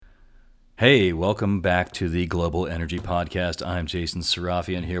Hey, welcome back to the Global Energy Podcast. I'm Jason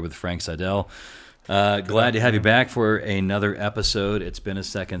Serafian here with Frank Seidel. Glad to have you back for another episode. It's been a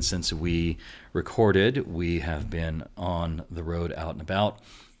second since we recorded. We have been on the road out and about,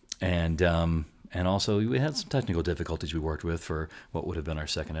 and also we had some technical difficulties we worked with for what would have been our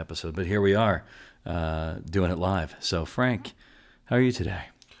second episode. But here we are doing it live. So, Frank, how are you today?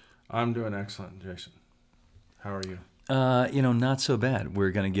 I'm doing excellent, Jason. How are you? Not so bad. We're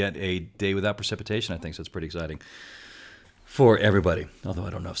going to get a day without precipitation, I think, so it's pretty exciting for everybody. Although I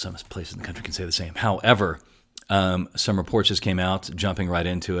don't know if some places in the country can say the same. However, some reports just came out, jumping right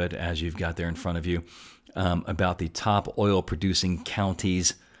into it, as you've got there in front of you, about the top oil-producing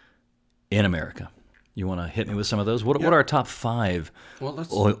counties in America. You want to hit me with some of those? What are our top five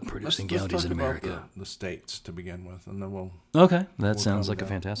oil-producing counties in America? About the states to begin with, and then we'll... Okay, that sounds like a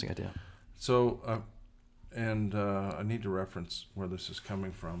fantastic idea. So... I need to reference where this is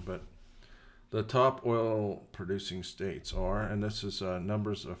coming from, but the top oil-producing states are, and this is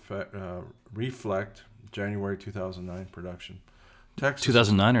numbers reflect January 2009 production. Texas,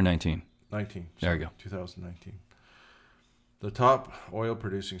 2009 or 19? 19. There you go. 2019. The top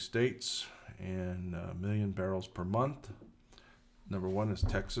oil-producing states in million barrels per month. Number one is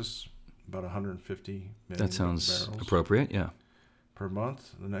Texas, about 150 million That sounds barrels appropriate, yeah. Per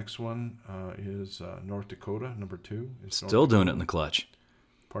month. The next one is North Dakota. Number two is Still doing it in the clutch.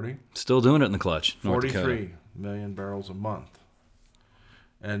 Pardon? Still doing it in the clutch. 43 million barrels a month.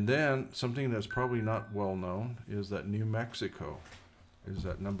 And then something that's probably not well known is that New Mexico is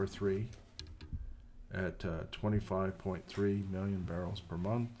at number three at 25.3 million barrels per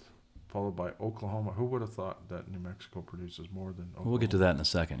month, followed by Oklahoma. Who would have thought that New Mexico produces more than Oklahoma? We'll get to that in a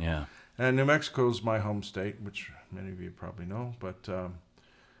second, yeah. And New Mexico is my home state, which many of you probably know, but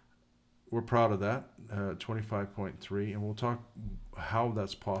we're proud of that, 25.3, and we'll talk how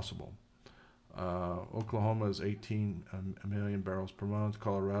that's possible. Oklahoma is 18 million barrels per month,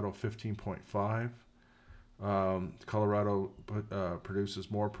 Colorado 15.5. Colorado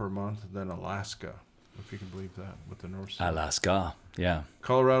produces more per month than Alaska, if you can believe that, with the North Sea. Alaska, yeah.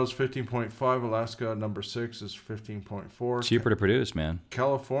 Colorado's 15.5. Alaska, number 6, is 15.4. Cheaper to produce, man.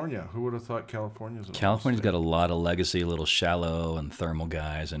 California. Who would have thought California's an California's got a lot of legacy, little shallow and thermal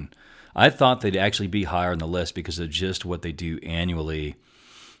guys, and I thought they'd actually be higher on the list because of just what they do annually.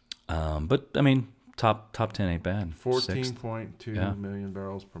 But, I mean, top 10 ain't bad. 14.2 million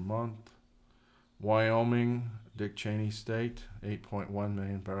barrels per month. Wyoming, Dick Cheney State, 8.1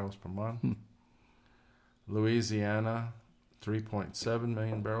 million barrels per month. Louisiana, 3.7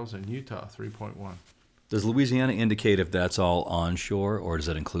 million barrels, and Utah, 3.1. Does Louisiana indicate if that's all onshore, or does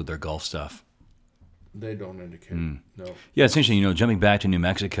that include their Gulf stuff? They don't indicate. No. Yeah, it's interesting. Jumping back to New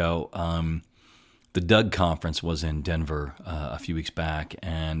Mexico, the Doug conference was in Denver a few weeks back,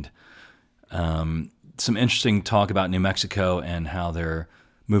 and some interesting talk about New Mexico and how they're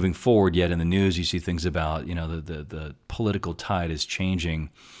moving forward. Yet in the news, you see things about the political tide is changing.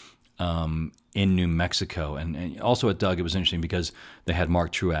 In New Mexico. And also at Doug, it was interesting because they had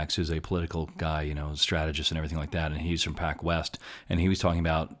Mark Truax, who's a political guy, strategist and everything like that, and he's from Pac West, and he was talking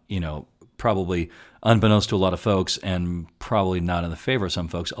about, probably unbeknownst to a lot of folks and probably not in the favor of some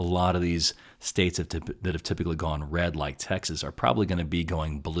folks, a lot of these states that have typically gone red, like Texas, are probably going to be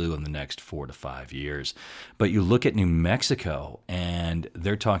going blue in the next 4 to 5 years. But you look at New Mexico, and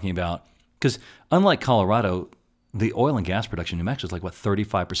they're talking about, because unlike Colorado, the oil and gas production in New Mexico is like,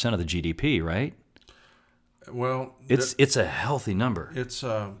 35% of the GDP, right? Well, it's a healthy number. It's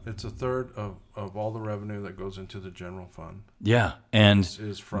a third of all the revenue that goes into the general fund. Yeah, and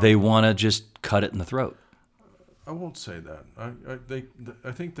they want to just cut it in the throat. I won't say that.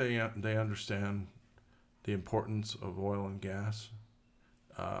 I think they understand the importance of oil and gas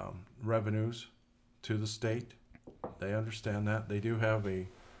revenues to the state. They understand that. They do have a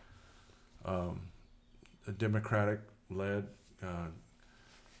Democratic-led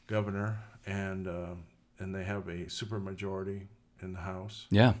governor, and they have a supermajority in the House.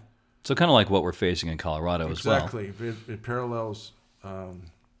 Yeah, so kind of like what we're facing in Colorado as well. Exactly. It parallels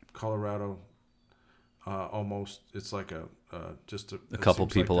Colorado almost. It's like just a couple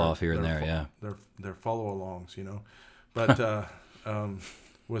people off here and there. Yeah, they're follow-alongs, But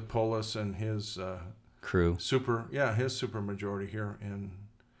with Polis and his crew, his supermajority here in.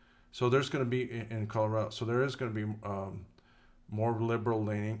 So there's going to be in Colorado. So there is going to be more liberal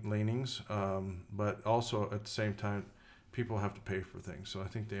leanings, but also at the same time, people have to pay for things. So I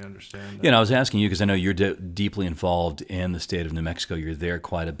think they understand that. I was asking you because I know you're deeply involved in the state of New Mexico. You're there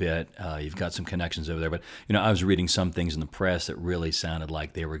quite a bit. You've got some connections over there. But I was reading some things in the press that really sounded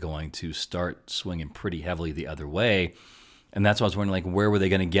like they were going to start swinging pretty heavily the other way. And that's why I was wondering, like, where were they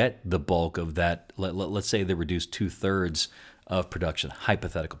going to get the bulk of that? Let's say they reduced 2/3 of production,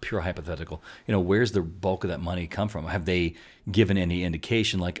 hypothetical, pure hypothetical. Where's the bulk of that money come from? Have they given any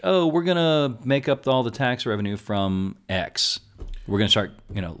indication, like, oh, we're going to make up all the tax revenue from X? We're going to start,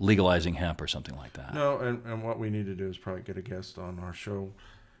 legalizing hemp or something like that. No, and what we need to do is probably get a guest on our show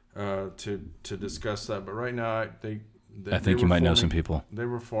to discuss that. But right now, I think you might know some people. They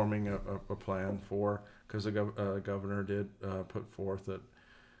were forming a plan for, because the governor did put forth that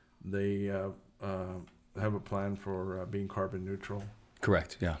they have a plan for being carbon neutral.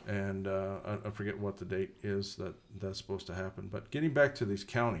 Correct, yeah. And I forget what the date is that's supposed to happen. But getting back to these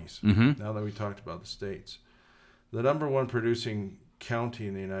counties, now that we talked about the states, the number one producing county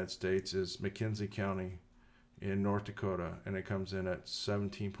in the United States is McKenzie County in North Dakota, and it comes in at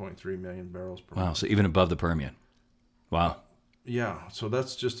 17.3 million barrels per month. Wow, so even above the Permian. Wow. Yeah, so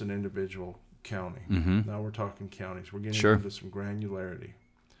that's just an individual county. Now we're talking counties. We're getting into some granularity.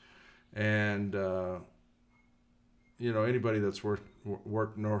 And, anybody that's worked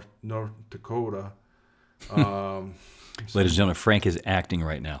North Dakota. Ladies and gentlemen, Frank is acting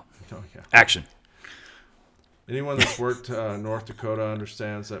right now. Oh, yeah. Action. Anyone that's worked North Dakota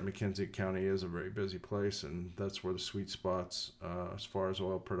understands that McKenzie County is a very busy place, and that's where the sweet spots as far as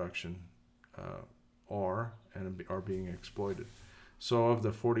oil production are being exploited. So of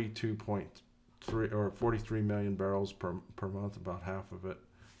the 42.3 or 43 million barrels per month, about half of it,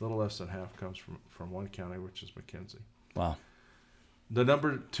 a little less than half, comes from one county, which is McKenzie. Wow. The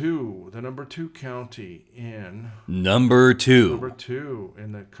number two county in number two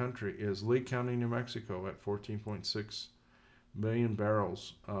in the country is Lee County, New Mexico, at 14.6 million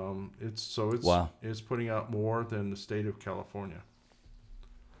barrels. It's putting out more than the state of California.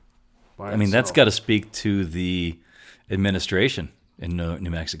 That's got to speak to the administration in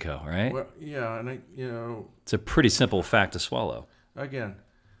New Mexico, right? Well, yeah, and it's a pretty simple fact to swallow. Again,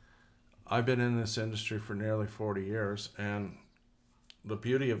 I've been in this industry for nearly 40 years, and the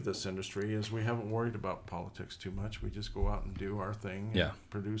beauty of this industry is we haven't worried about politics too much. We just go out and do our thing and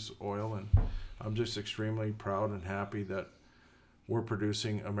produce oil. And I'm just extremely proud and happy that we're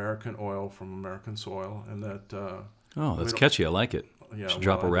producing American oil from American soil. And that that's catchy. I like it. Yeah, should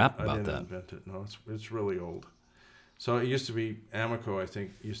drop a rap I about didn't that. Invent it. No, it's really old. So it used to be Amoco, I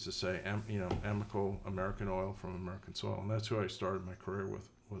think, used to say, Amoco American oil from American soil. And that's who I started my career with,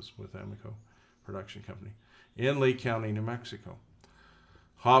 was with Amoco Production Company in Lee County, New Mexico.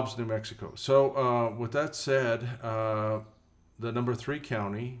 Hobbs, New Mexico. So with that said, the number 3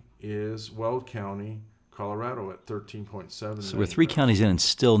 county is Weld County, Colorado, at 13.7. So we're 3 counties in and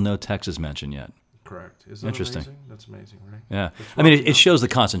still no Texas mentioned yet. Correct. Isn't that interesting? Amazing? That's amazing, right? Yeah. It shows the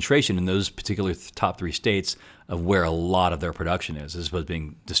concentration in those particular top 3 states of where a lot of their production is, as opposed to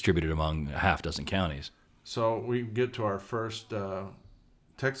being distributed among a half dozen counties. So we get to our first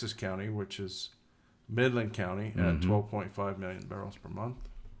Texas county, which is Midland County, at 12.5 million barrels per month.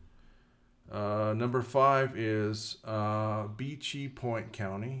 Number 5 is Beachy Point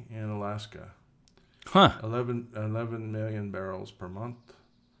County in Alaska. 11 million barrels per month.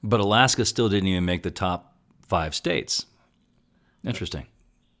 But Alaska still didn't even make the top 5 states. Interesting.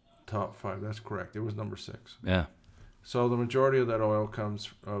 Top 5, that's correct. It was number 6. Yeah. So the majority of that oil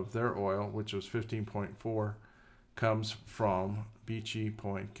of their oil, which was 15.4, comes from Beachy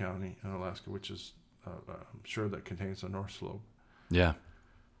Point County in Alaska, which is, I'm sure that contains the North Slope. Yeah.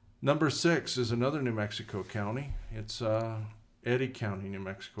 Number 6 is another New Mexico county. It's Eddy County, New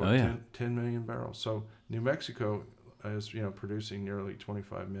Mexico, 10 million barrels. So New Mexico is producing nearly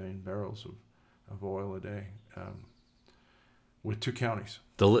 25 million barrels of oil a day with 2 counties.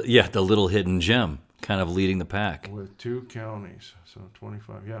 The little hidden gem, kind of leading the pack. With 2 counties, so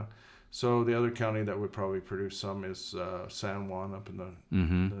 25, yeah. So the other county that would probably produce some is San Juan up in the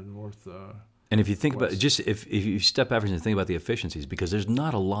north. And if you think about if you step back and think about the efficiencies, because there's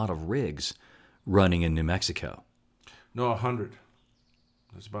not a lot of rigs running in New Mexico. No, 100.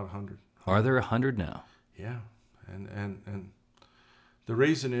 There's about 100. Are there 100 now? Yeah, and the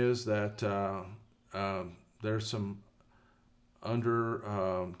reason is that there's some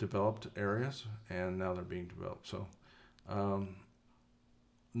underdeveloped areas, and now they're being developed. So,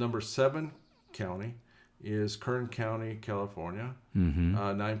 number 7 county is Kern County, California,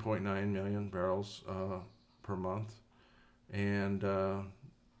 9.9 million barrels per month. And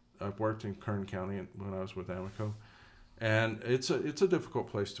I've worked in Kern County when I was with Amoco, and it's a difficult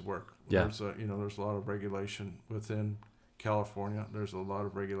place to work. Yeah. There's a lot of regulation within California. There's a lot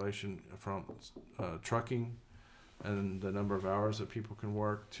of regulation from trucking and the number of hours that people can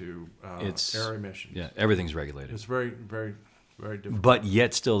work to air emissions. Yeah, everything's regulated. It's very, very, very difficult. But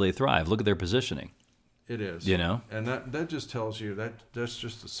yet still they thrive. Look at their positioning. It is. You know? And that just tells you that's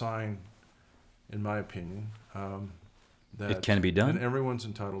just a sign, in my opinion, that It can be done. And everyone's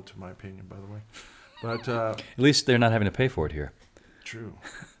entitled to my opinion, by the way. But At least they're not having to pay for it here. true.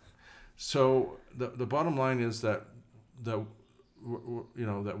 So the bottom line is that that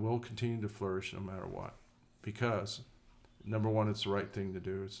we'll continue to flourish no matter what, because number one, it's the right thing to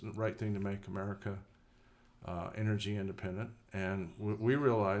do. It's the right thing to make America energy independent, and we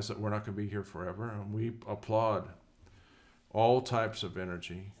realize that we're not going to be here forever, and we applaud all types of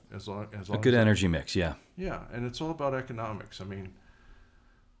energy as long A good energy mix, yeah. Yeah, and it's all about economics. I mean,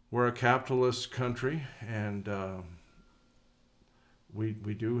 we're a capitalist country, and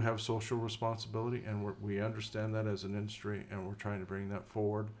we do have social responsibility, and we understand that as an industry, and we're trying to bring that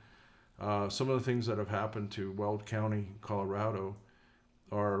forward. Some of the things that have happened to Weld County, Colorado,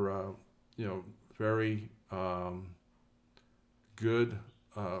 are very good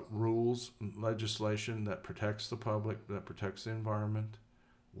rules, legislation that protects the public, that protects the environment.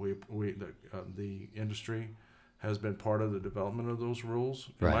 The industry has been part of the development of those rules.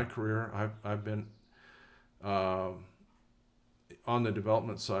 In my career, I've been on the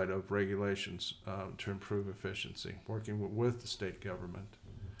development side of regulations to improve efficiency, working with the state government.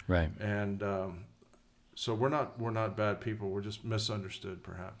 Right. And so we're not bad people. We're just misunderstood,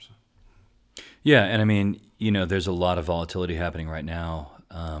 perhaps. Yeah, and I mean, there's a lot of volatility happening right now.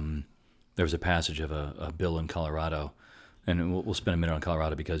 There was a passage of a bill in Colorado, and we'll spend a minute on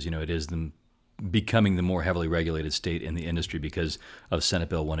Colorado because it is becoming the more heavily regulated state in the industry because of Senate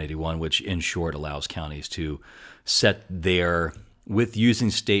Bill 181, which in short allows counties to with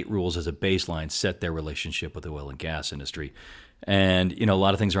using state rules as a baseline, set their relationship with the oil and gas industry. And, a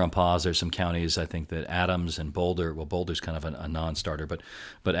lot of things are on pause. There's some counties, I think that Adams and Boulder, Boulder's kind of a non-starter,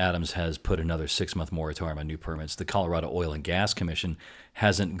 but Adams has put another 6-month moratorium on new permits. The Colorado Oil and Gas Commission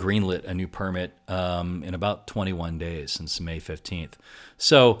hasn't greenlit a new permit in about 21 days, since May 15th.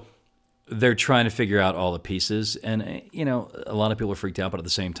 So they're trying to figure out all the pieces. And, a lot of people are freaked out, but at the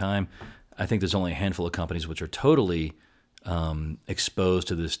same time, I think there's only a handful of companies which are totally exposed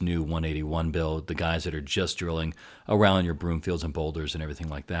to this new 181 bill. The guys that are just drilling around your Broomfields and Boulders and everything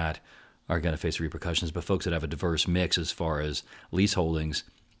like that are going to face repercussions. But folks that have a diverse mix as far as lease holdings,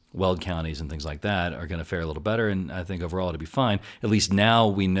 Weld counties and things like that are going to fare a little better. And I think overall it'll be fine. At least now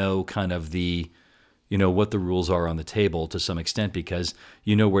we know kind of what the rules are on the table to some extent, because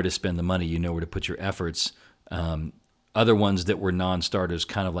you know where to spend the money, you know where to put your efforts. Other ones that were non-starters,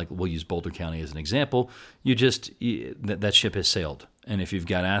 kind of like, we'll use Boulder County as an example, that ship has sailed. And if you've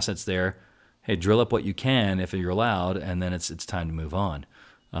got assets there, hey, drill up what you can if you're allowed, and then it's time to move on.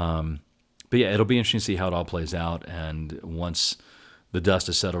 But yeah, it'll be interesting to see how it all plays out. And once the dust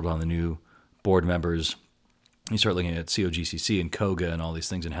is settled on the new board members, you start looking at COGCC and COGA and all these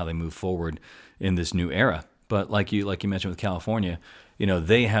things and how they move forward in this new era. But like you mentioned with California,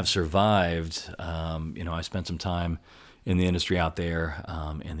 they have survived. I spent some time in the industry out there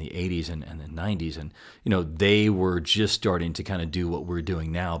in the 80s and the 90s, and they were just starting to kind of do what we're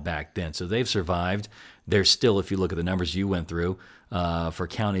doing now back then. So they've survived. They're still, if you look at the numbers you went through for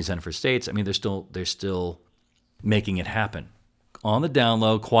counties and for states, I mean, they're still making it happen. On the down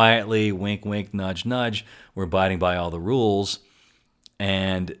low, quietly, wink, wink, nudge, nudge, we're abiding by all the rules.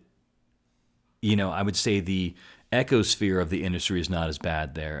 And, I would say the ecosphere of the industry is not as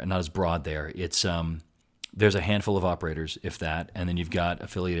bad there and not as broad there. It's there's a handful of operators, if that, and then you've got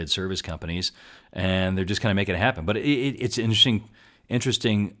affiliated service companies, and they're just kind of making it happen. But it's an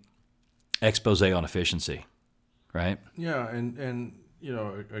interesting expose on efficiency, right? Yeah, and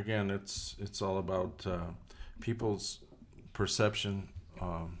again, it's all about people's perception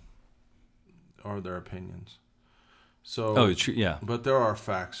or their opinions. So, yeah. But there are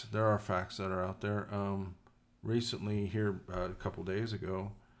facts. There are facts that are out there. Recently, here a couple days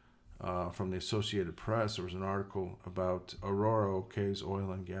ago, from the Associated Press, there was an article about Aurora OK's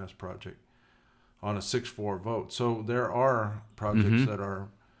oil and gas project on a 6-4 vote. So there are projects that are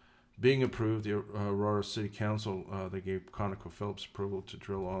being approved. The Aurora City Council, they gave ConocoPhillips approval to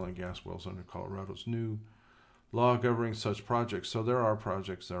drill oil and gas wells under Colorado's new law governing such projects. So there are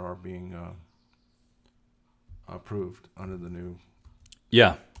projects that are being approved under the new.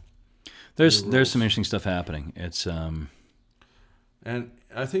 Yeah, there's some interesting stuff happening. It's and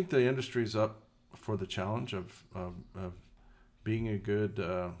I think the industry's up for the challenge of being a good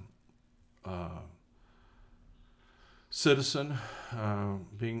citizen,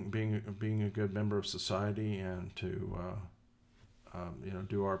 being a good member of society, and to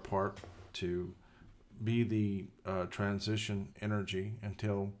do our part to be the transition energy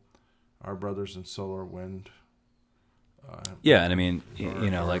until our brothers in solar, wind, Yeah, and I mean, Or-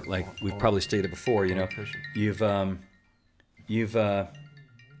 you know, or- like we've or- probably stated before, you know, efficient. you've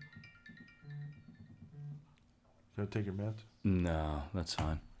Gotta take your meds. no, that's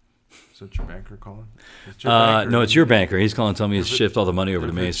fine. Is that your banker calling? It's your banker. No, it's your banker. He's calling, telling me to If it- shift all the money over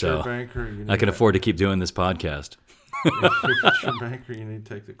to If me, it's your so banker, you I need can to- afford to keep doing this podcast. if it's your banker, you need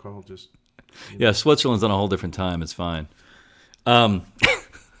to take the call. Just Yeah, Switzerland's on a whole different time. It's fine.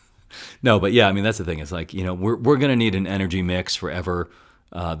 No, but yeah, I mean that's the thing. It's like, you know, we're going to need an energy mix forever.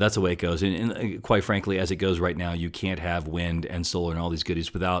 That's the way it goes. And quite frankly, as it goes right now, you can't have wind and solar and all these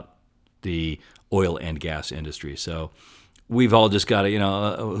goodies without the oil and gas industry. So we've all just got to, you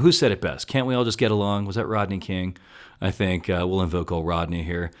know, who said it best? Can't we all just get along? Was that Rodney King? I think we'll invoke old Rodney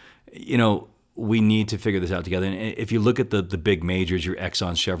here. You know, we need to figure this out together. And if you look at the big majors, your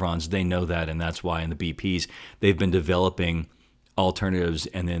Exxon, Chevrons, they know that, and that's why in the BPs they've been developing alternatives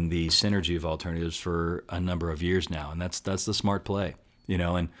and then the synergy of alternatives for a number of years now, and that's the smart play, you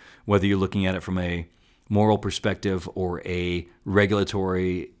know. And whether you're looking at it from a moral perspective or a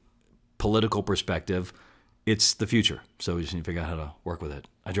regulatory, political perspective, it's the future. So we just need to figure out how to work with it.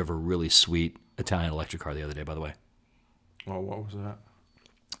 I drove a really sweet Italian electric car the other day, by the way. well, what was that?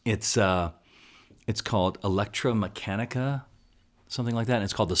 It's called Electromechanica, something like that, and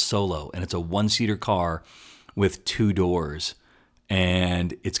it's called the Solo, and it's a one-seater car with 2 doors.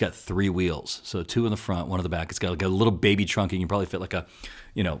 And it's got 3 wheels, so 2 in the front, 1 in the back. It's got like a little baby trunk. You can probably fit like a,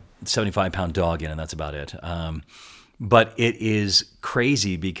 75-pound dog in, and that's about it. But it is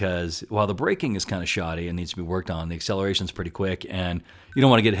crazy because while the braking is kind of shoddy and needs to be worked on, the acceleration's pretty quick, and you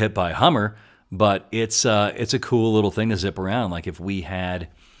don't want to get hit by a Hummer. But it's a cool little thing to zip around. Like if we had,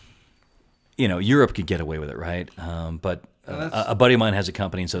 Europe could get away with it, right? But a buddy of mine has a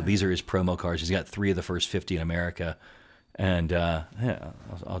company, and so these are his promo cars. He's got 3 of the first 50 in America. And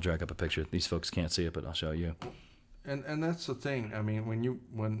I'll drag up a picture. These folks can't see it, but I'll show you. And that's the thing. I mean,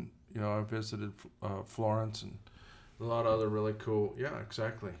 when I visited Florence and a lot of other really cool. Yeah,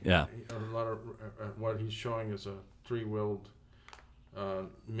 exactly. Yeah. A lot of what he's showing is a 3-wheeled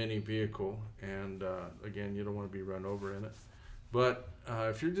mini vehicle, and again, you don't want to be run over in it. But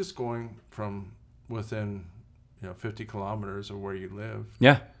if you're just going from within 50 kilometers of where you live,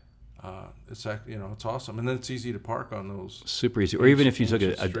 Yeah. it's awesome, and then it's easy to park on those. Super easy. Or even if you took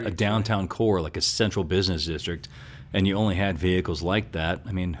ancient a streets, downtown core, like a central business district, and you only had vehicles like that,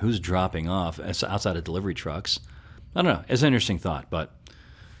 I mean, who's dropping off outside of delivery trucks? I don't know. It's an interesting thought, but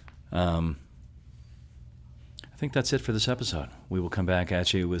I think that's it for this episode. We will come back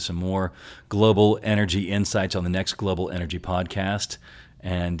at you with some more global energy insights on the next Global Energy Podcast.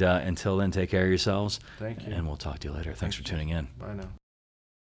 And until then, take care of yourselves. Thank you. And we'll talk to you later. Thanks for tuning in. Bye now.